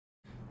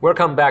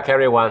Welcome back,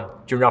 everyone.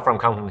 Junior from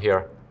Confluent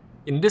here.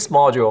 In this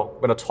module,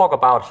 we're going to talk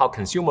about how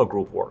consumer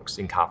group works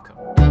in Kafka.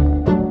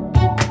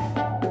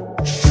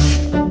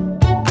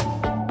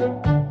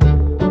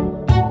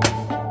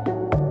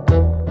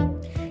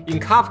 In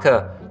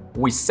Kafka,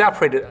 we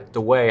separated the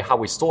way how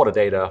we store the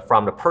data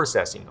from the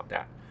processing of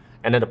that.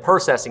 And then the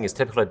processing is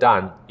typically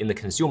done in the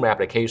consumer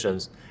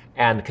applications,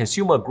 and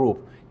consumer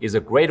group is a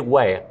great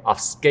way of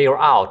scale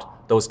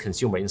out those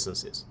consumer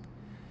instances.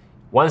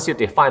 Once you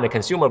define a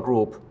consumer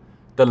group,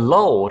 the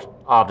load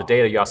of the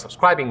data you are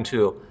subscribing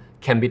to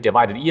can be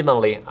divided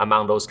evenly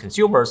among those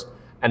consumers,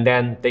 and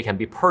then they can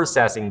be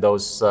processing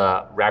those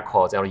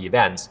records or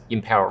events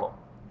in parallel.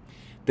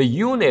 The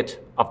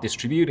unit of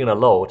distributing the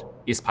load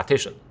is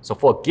partition. So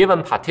for a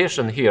given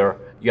partition here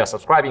you are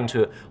subscribing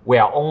to, we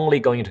are only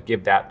going to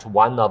give that to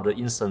one of the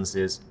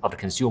instances of the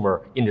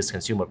consumer in this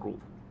consumer group.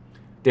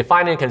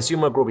 Defining a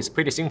consumer group is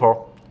pretty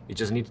simple. You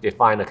just need to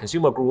define a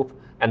consumer group,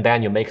 and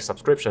then you make a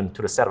subscription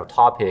to the set of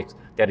topics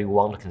that you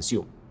want to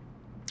consume.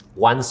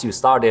 Once you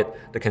started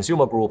the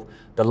consumer group,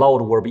 the load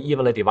will be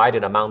evenly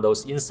divided among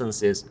those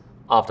instances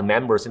of the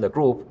members in the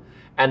group.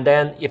 And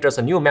then if there's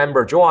a new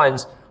member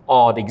joins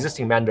or the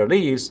existing member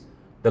leaves,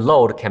 the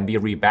load can be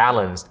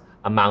rebalanced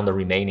among the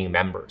remaining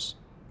members.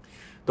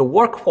 The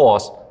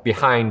workhorse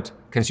behind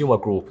consumer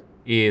group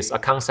is a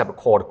concept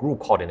called group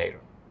coordinator.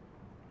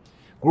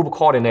 Group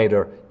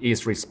coordinator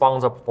is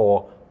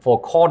responsible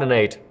for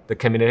coordinate the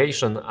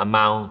communication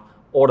among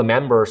all the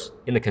members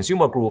in the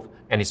consumer group,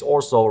 and is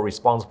also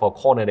responsible for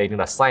coordinating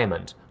the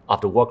assignment of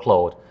the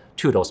workload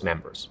to those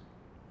members.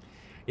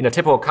 In a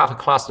typical Kafka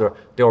cluster,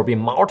 there will be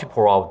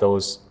multiple of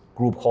those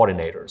group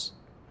coordinators.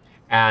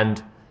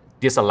 And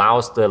this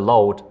allows the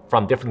load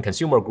from different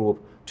consumer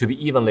group to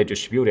be evenly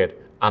distributed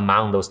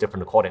among those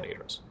different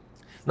coordinators.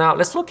 Now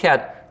let's look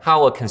at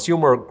how a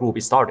consumer group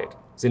is started.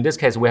 So in this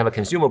case, we have a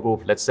consumer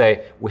group. Let's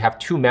say we have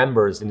two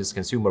members in this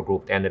consumer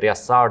group, and they are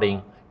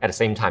starting at the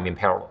same time in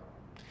parallel.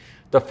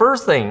 The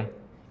first thing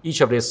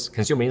each of these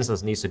consumer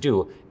instances needs to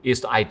do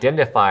is to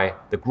identify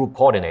the group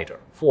coordinator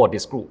for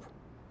this group.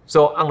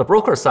 So on the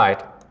broker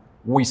side,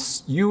 we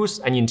use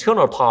an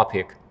internal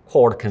topic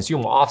called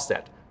consumer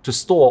offset to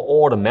store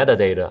all the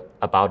metadata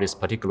about this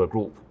particular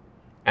group.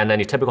 And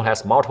then it typically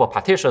has multiple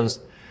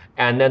partitions,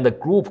 and then the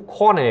group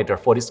coordinator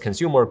for this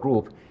consumer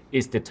group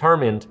is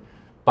determined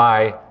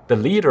by the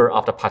leader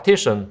of the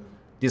partition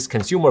this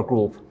consumer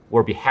group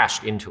will be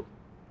hashed into.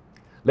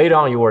 Later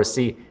on, you will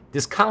see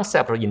this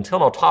concept of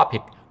internal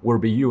topic will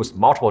be used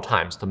multiple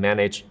times to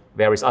manage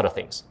various other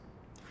things.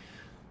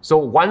 So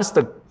once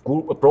the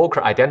group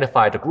broker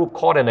identified the group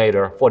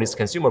coordinator for this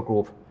consumer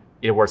group,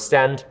 it will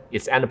send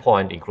its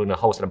endpoint, including the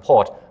host and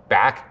port,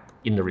 back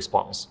in the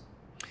response.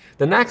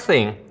 The next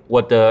thing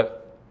what the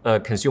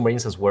consumer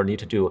instance will need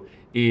to do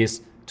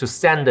is to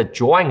send the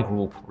join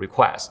group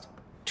request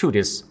to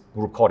this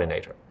group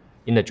coordinator.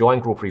 In the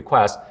join group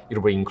request,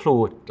 it will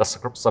include the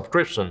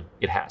subscription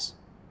it has.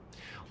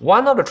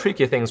 One of the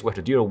tricky things we have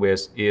to deal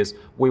with is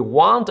we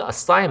want the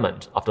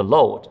assignment of the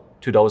load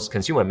to those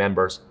consumer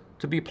members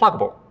to be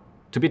pluggable,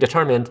 to be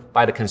determined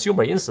by the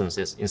consumer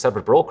instances instead of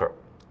the broker,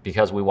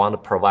 because we want to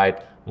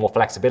provide more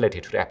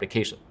flexibility to the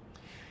application.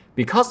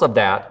 Because of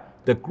that,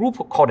 the group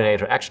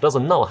coordinator actually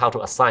doesn't know how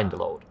to assign the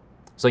load.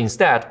 So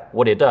instead,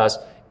 what it does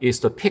is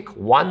to pick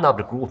one of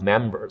the group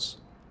members,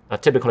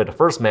 typically the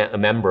first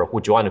member who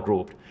joined the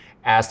group,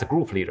 as the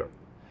group leader.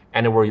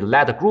 And it will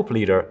let the group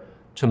leader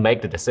to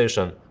make the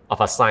decision of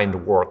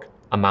assigned work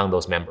among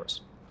those members.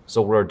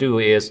 So what we'll do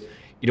is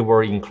it will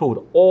include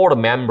all the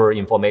member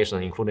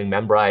information, including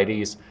member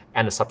IDs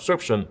and the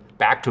subscription,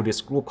 back to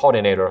this group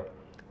coordinator.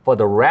 For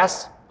the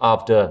rest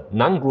of the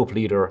non-group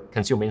leader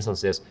consumer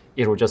instances,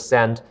 it will just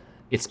send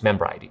its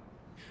member ID.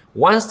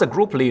 Once the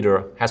group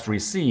leader has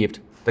received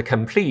the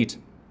complete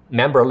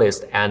member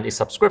list and its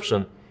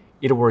subscription,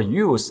 it will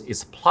use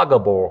its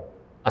pluggable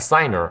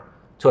assigner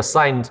to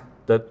assign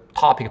the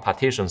topic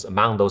partitions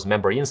among those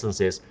member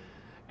instances,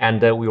 and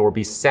we will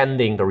be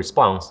sending the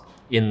response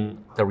in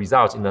the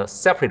results in a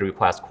separate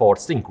request called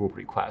sync group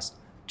request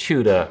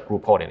to the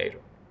group coordinator.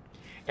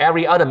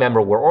 Every other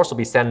member will also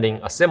be sending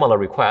a similar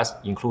request,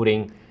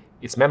 including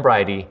its member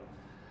ID,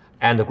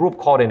 and the group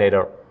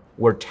coordinator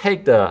will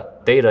take the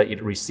data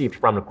it received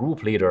from the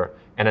group leader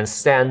and then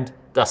send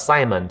the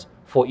assignment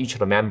for each of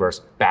the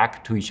members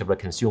back to each of the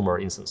consumer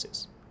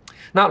instances.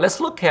 Now let's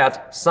look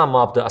at some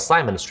of the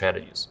assignment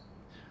strategies.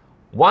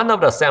 One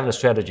of the assignment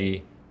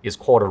strategy is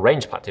called a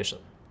range partition.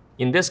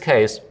 In this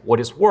case, what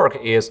is work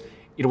is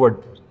it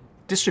will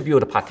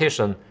distribute a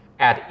partition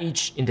at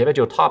each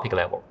individual topic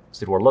level.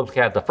 So it will look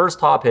at the first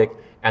topic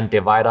and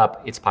divide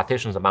up its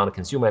partitions among the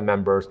consumer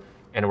members,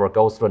 and it will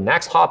go through the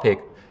next topic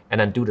and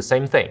then do the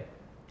same thing.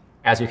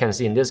 As you can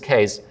see in this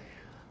case,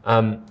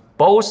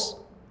 both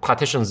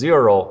partition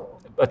 0,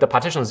 the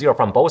partition 0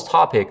 from both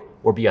topics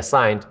will be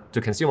assigned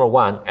to consumer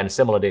 1, and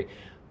similarly,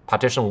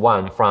 partition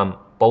 1 from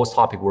both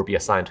topics will be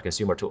assigned to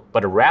consumer 2.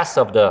 But the rest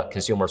of the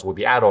consumers will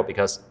be idle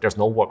because there's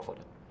no work for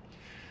them.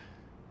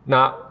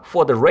 Now,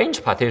 for the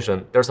range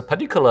partition, there's a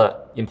particular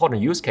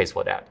important use case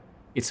for that.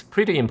 it's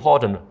pretty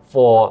important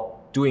for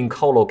doing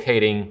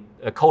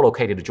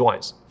co-located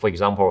joins. For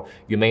example,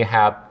 you may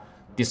have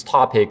these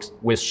topics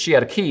with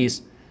shared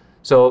keys.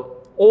 So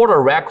all the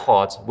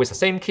records with the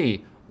same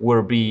key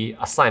will be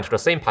assigned to the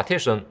same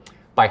partition.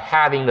 By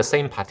having the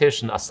same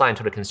partition assigned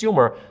to the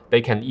consumer,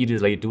 they can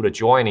easily do the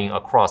joining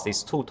across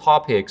these two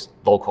topics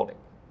locally.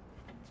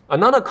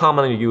 Another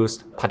commonly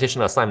used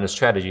partition assignment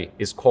strategy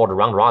is called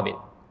round robin.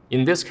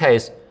 In this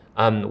case,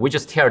 we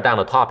just tear down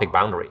the topic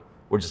boundary.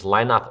 We just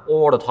line up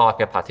all the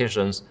topic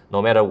partitions,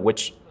 no matter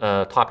which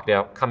topic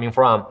they're coming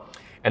from,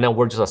 and then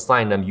we'll just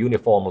assign them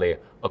uniformly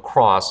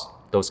across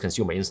those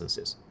consumer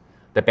instances.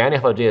 The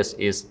benefit of this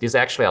is this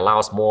actually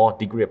allows more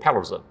degree of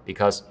parallelism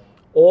because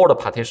all the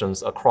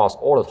partitions across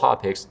all the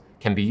topics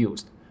can be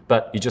used,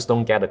 but you just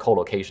don't get a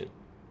co-location.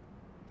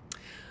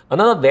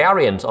 Another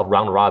variant of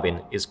round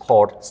robin is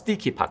called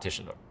sticky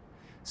partitioner.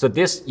 So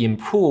this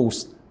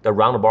improves the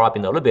round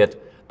robin a little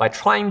bit by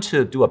trying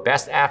to do a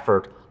best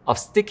effort of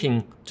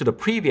sticking to the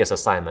previous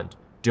assignment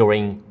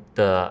during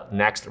the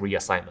next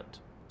reassignment.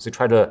 So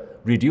try to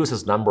reduce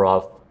the number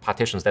of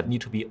partitions that need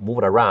to be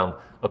moved around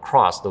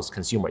across those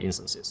consumer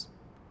instances.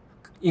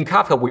 In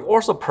Kafka, we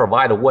also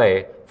provide a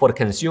way for the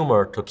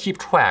consumer to keep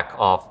track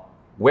of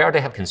where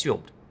they have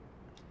consumed.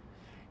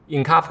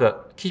 In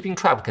Kafka, keeping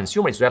track of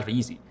consumer is relatively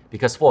easy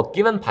because for a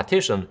given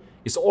partition,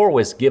 it's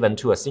always given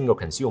to a single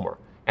consumer,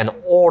 and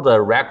all the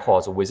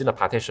records within the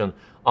partition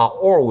are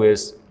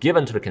always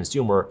given to the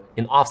consumer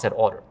in offset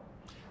order.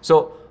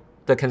 So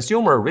the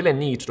consumer really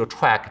needs to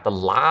track the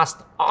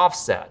last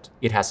offset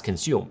it has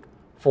consumed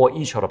for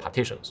each of the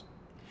partitions.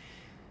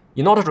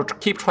 In order to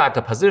keep track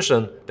of the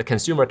position, the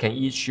consumer can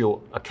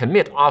issue a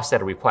commit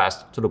offset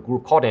request to the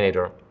group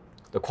coordinator.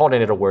 The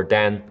coordinator will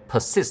then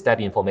persist that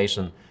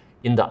information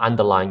in the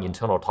underlying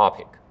internal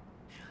topic.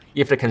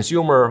 If the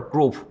consumer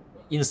group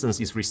instance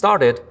is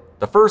restarted,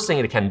 the first thing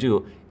it can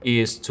do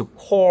is to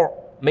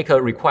make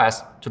a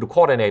request to the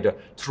coordinator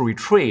to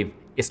retrieve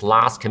its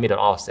last committed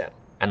offset.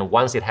 And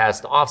once it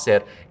has the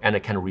offset, and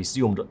it can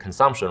resume the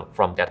consumption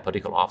from that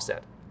particular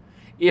offset.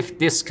 If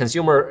this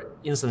consumer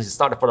instance is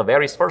started for the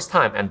very first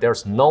time and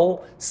there's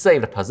no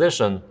saved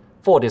position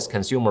for this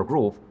consumer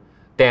group,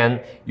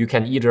 then you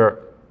can either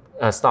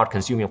start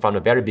consuming from the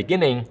very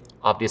beginning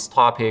of this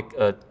topic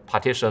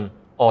partition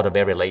or the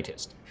very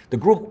latest. The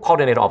group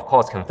coordinator, of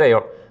course, can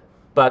fail,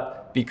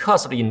 but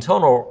because the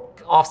internal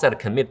offset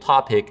commit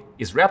topic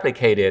is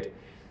replicated,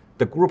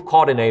 the group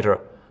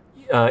coordinator,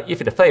 if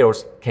it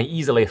fails, can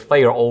easily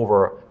fail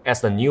over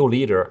as the new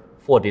leader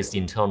for this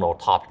internal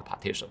topic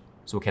partition.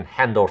 So we can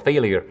handle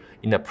failure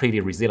in a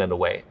pretty resilient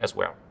way as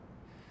well.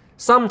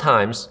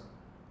 Sometimes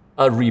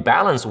a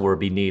rebalance will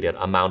be needed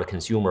among the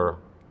consumer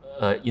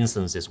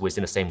instances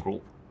within the same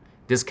group.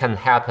 This can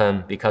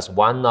happen because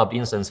one of the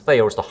instances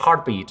fails the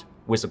heartbeat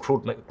with the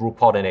group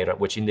coordinator,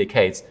 which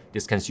indicates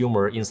this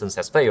consumer instance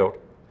has failed.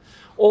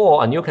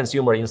 Or a new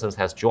consumer instance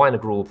has joined the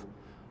group,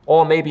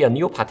 or maybe a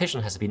new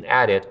partition has been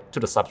added to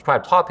the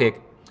subscribed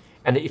topic.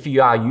 And if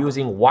you are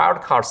using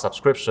wildcard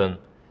subscription,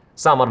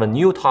 some of the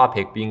new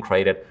topic being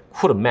created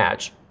could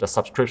match the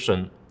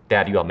subscription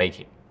that you are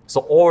making.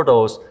 So all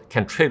those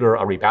can trigger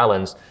a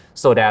rebalance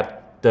so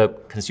that the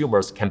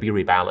consumers can be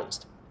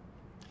rebalanced.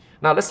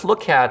 Now let's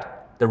look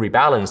at the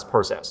rebalance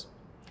process.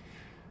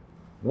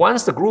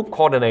 Once the group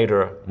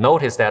coordinator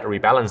notices that a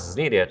rebalance is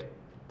needed,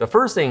 the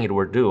first thing it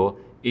will do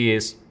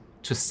is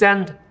to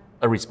send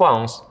a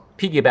response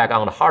piggyback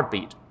on the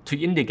heartbeat to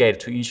indicate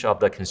to each of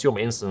the consumer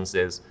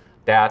instances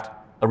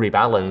that a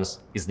rebalance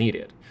is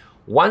needed.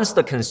 Once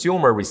the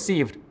consumer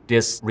received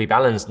this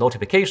rebalance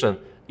notification,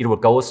 it will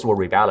go through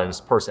a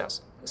rebalance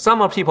process.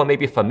 Some of people may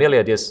be familiar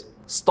with this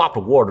stopped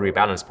word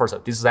rebalance process.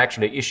 This is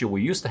actually an issue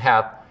we used to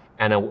have,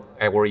 and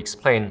I will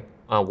explain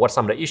what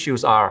some of the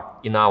issues are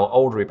in our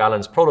old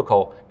rebalance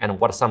protocol and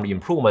what are some of the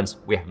improvements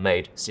we have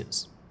made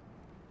since.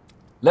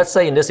 Let's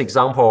say in this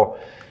example,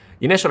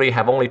 initially you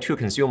have only two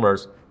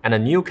consumers and a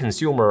new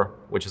consumer,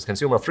 which is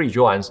consumer 3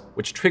 joins,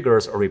 which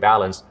triggers a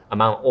rebalance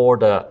among all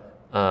the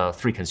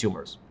 3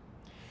 consumers.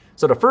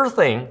 So the first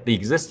thing the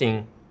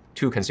existing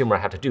 2 consumers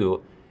have to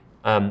do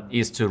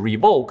is to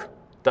revoke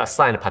the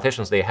assigned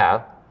partitions they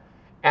have.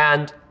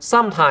 And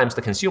sometimes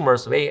the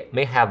consumers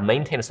may have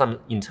maintained some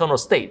internal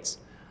states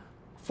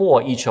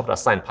for each of the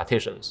assigned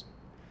partitions.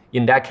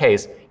 In that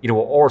case, it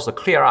will also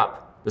clear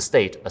up the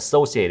state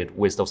associated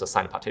with those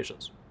assigned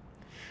partitions.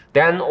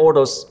 Then all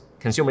those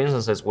consumer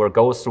instances will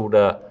go through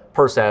the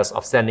process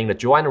of sending the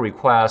join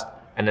request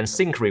and then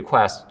sync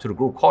request to the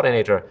group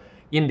coordinator.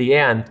 In the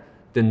end,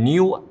 the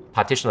new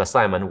partition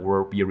assignment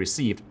will be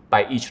received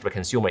by each of the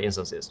consumer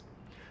instances.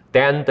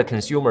 Then the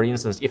consumer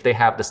instance, if they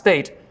have the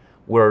state,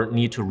 will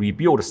need to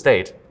rebuild the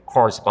state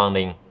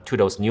corresponding to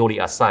those newly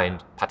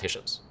assigned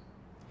partitions.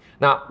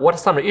 Now, what are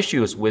some of the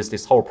issues with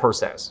this whole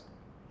process?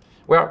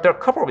 Well, there are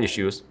a couple of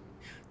issues.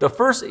 The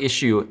first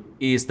issue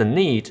is the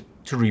need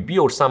to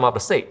rebuild some of the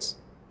states.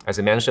 As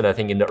I mentioned, I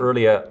think in the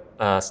earlier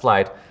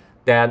slide,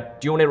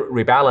 that during the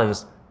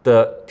rebalance,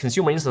 the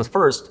consumer instance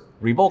first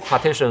revoke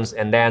partitions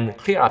and then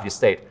clear up the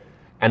state,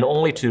 and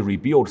only to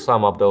rebuild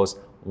some of those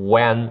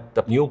when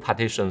the new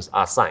partitions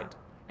are assigned.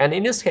 And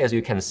in this case,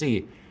 you can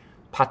see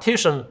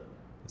partition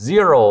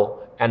 0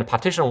 and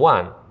partition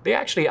 1, they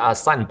actually are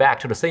assigned back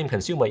to the same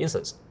consumer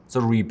instance.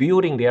 So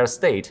rebuilding their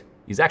state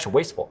is actually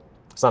wasteful.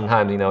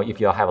 Sometimes, if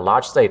you have a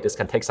large state, this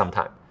can take some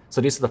time.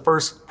 So this is the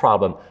first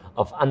problem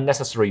of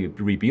unnecessary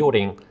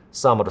rebuilding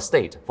some of the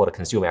state for the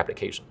consumer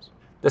applications.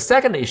 The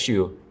second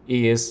issue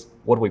is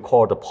what we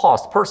call the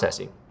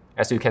post-processing.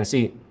 As you can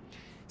see,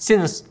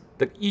 since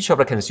each of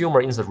the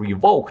consumer instances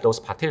revoke those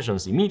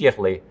partitions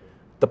immediately,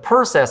 the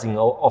processing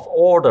of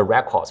all the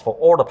records for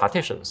all the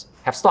partitions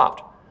have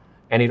stopped.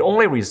 And it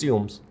only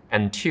resumes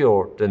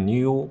until the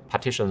new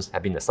partitions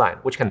have been assigned,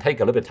 which can take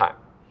a little bit of time.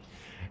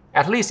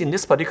 At least in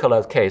this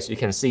particular case, you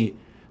can see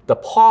the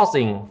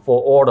pausing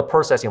for all the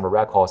processing of the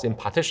records in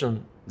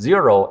partition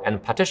 0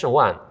 and partition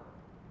 1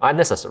 are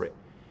necessary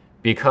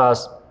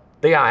because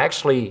they are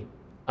actually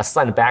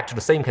assigned back to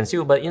the same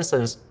consumer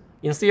instance.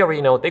 In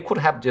theory, they could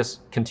have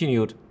just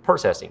continued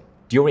processing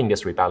during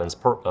this rebalance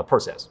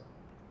process.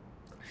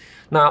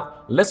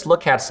 Now, let's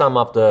look at some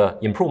of the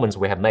improvements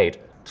we have made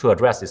to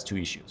address these two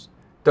issues.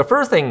 The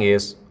first thing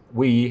is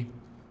we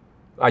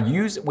are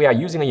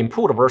using an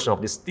improved version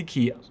of this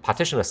sticky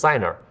partition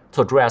assigner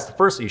to address the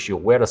first issue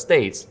where the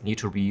states need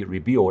to be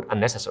rebuilt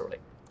unnecessarily.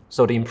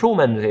 So the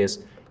improvement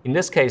is, in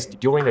this case,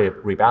 during the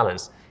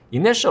rebalance,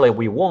 initially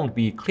we won't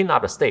be cleaning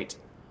up the state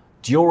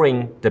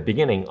during the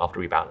beginning of the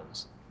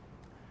rebalance.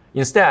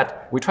 Instead,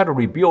 we try to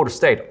rebuild the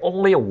state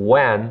only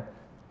when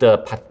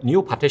the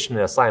new partition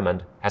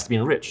assignment has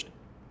been reached.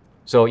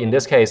 So in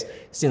this case,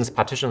 since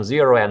partition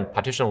 0 and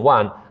partition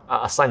 1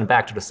 are assigned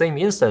back to the same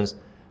instance,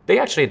 they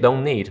actually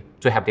don't need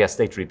to have their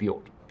state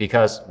rebuilt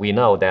because we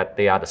know that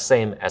they are the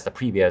same as the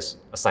previous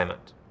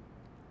assignment.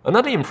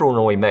 Another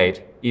improvement we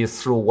made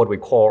is through what we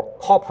call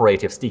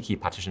cooperative sticky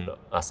partition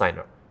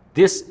assigner.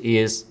 This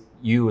is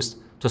used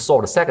to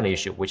solve the second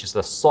issue, which is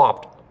the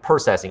swapped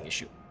processing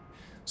issue.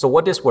 So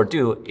what this will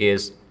do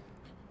is,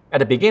 at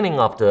the beginning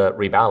of the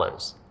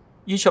rebalance,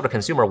 each of the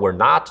consumer will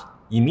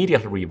not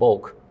immediately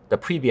revoke the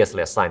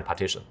previously assigned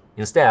partition.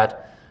 Instead,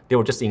 they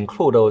will just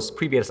include those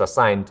previously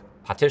assigned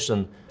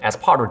partition as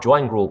part of the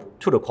join group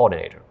to the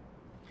coordinator.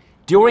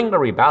 During the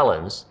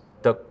rebalance,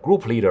 the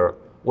group leader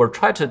will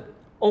try to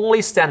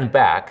only send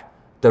back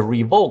the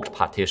revoked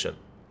partition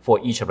for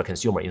each of the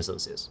consumer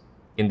instances.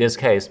 In this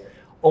case,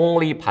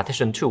 only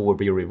partition 2 will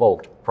be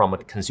revoked from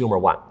consumer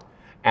 1.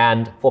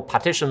 And for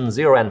partition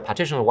 0 and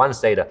partition 1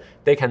 data,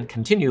 they can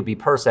continue to be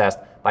processed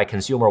by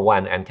consumer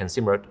 1 and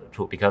consumer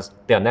 2 because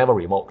they are never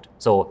revoked.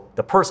 So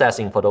the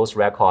processing for those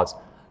records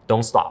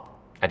don't stop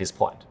at this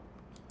point.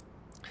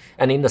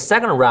 And in the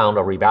second round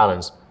of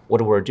rebalance,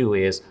 what we'll do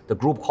is the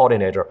group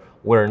coordinator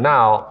will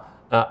now,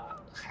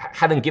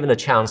 having given a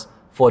chance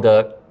for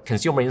the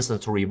consumer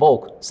instance to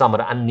revoke some of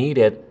the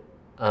unneeded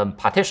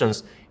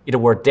partitions, it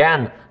will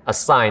then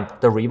assign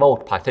the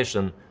revoked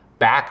partition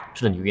back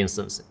to the new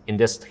instance. In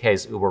this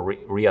case, it will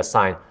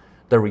reassign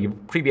the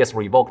previous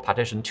revoked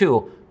partition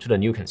 2 to the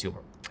new consumer.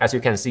 As you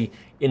can see,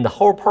 in the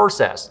whole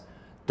process,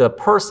 the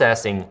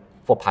processing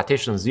for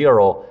partition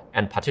 0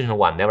 and partition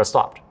 1 never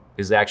stopped.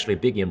 This is actually a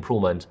big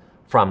improvement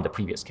from the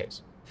previous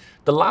case.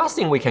 The last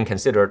thing we can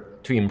consider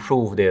to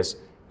improve this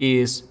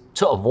is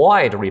to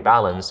avoid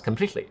rebalance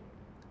completely.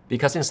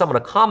 Because in some of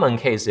the common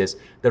cases,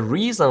 the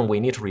reason we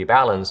need to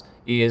rebalance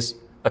is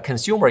a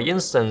consumer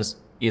instance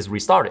is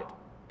restarted.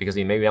 Because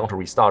you may want to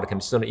restart a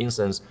consumer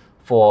instance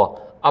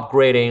for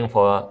upgrading,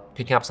 for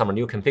picking up some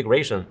new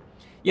configuration.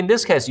 In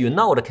this case,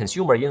 the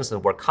consumer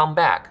instance will come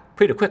back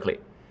pretty quickly.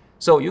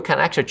 So you can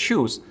actually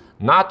choose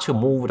not to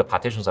move the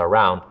partitions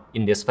around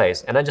in this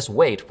phase and then just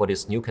wait for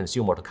this new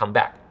consumer to come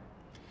back.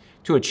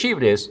 To achieve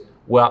this,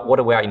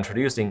 what we are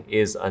introducing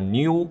is a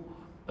new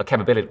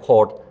capability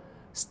called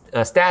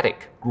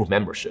static group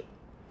membership.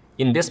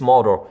 In this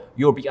model,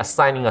 you'll be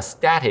assigning a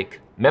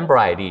static member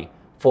ID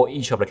for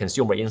each of the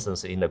consumer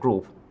instances in the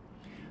group.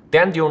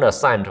 Then during the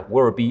assignment,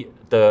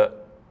 the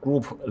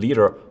group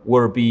leader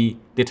will be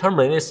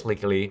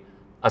deterministically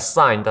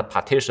assign the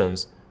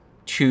partitions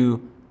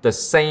to the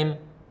same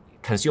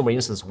consumer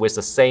instance with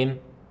the same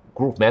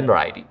group member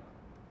ID.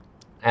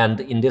 And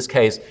in this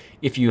case,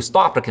 if you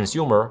stop the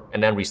consumer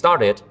and then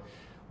restart it,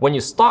 when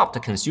you stop the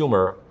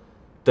consumer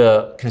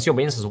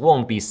instance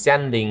won't be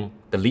sending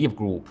the leave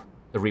group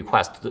the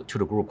request to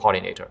the group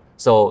coordinator.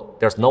 So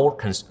there's no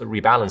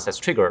rebalance that's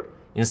triggered.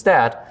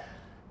 Instead,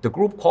 the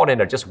group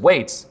coordinator just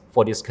waits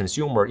for this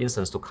consumer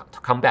instance to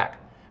come back.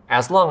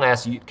 As long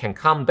as you can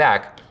come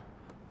back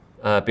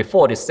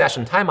before this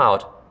session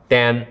timeout,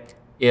 then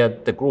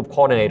the group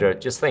coordinator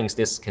just thinks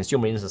this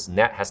consumer instance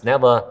has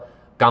never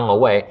gone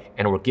away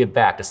and will give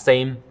back the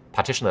same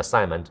partition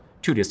assignment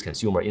to this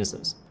consumer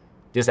instance.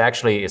 This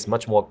actually is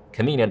much more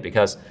convenient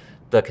because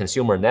the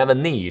consumer never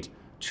need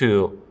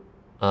to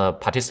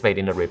participate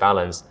in the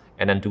rebalance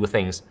and then do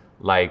things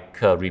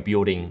like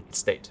rebuilding its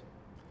state.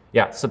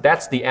 Yeah, so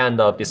that's the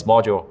end of this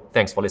module.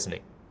 Thanks for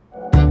listening.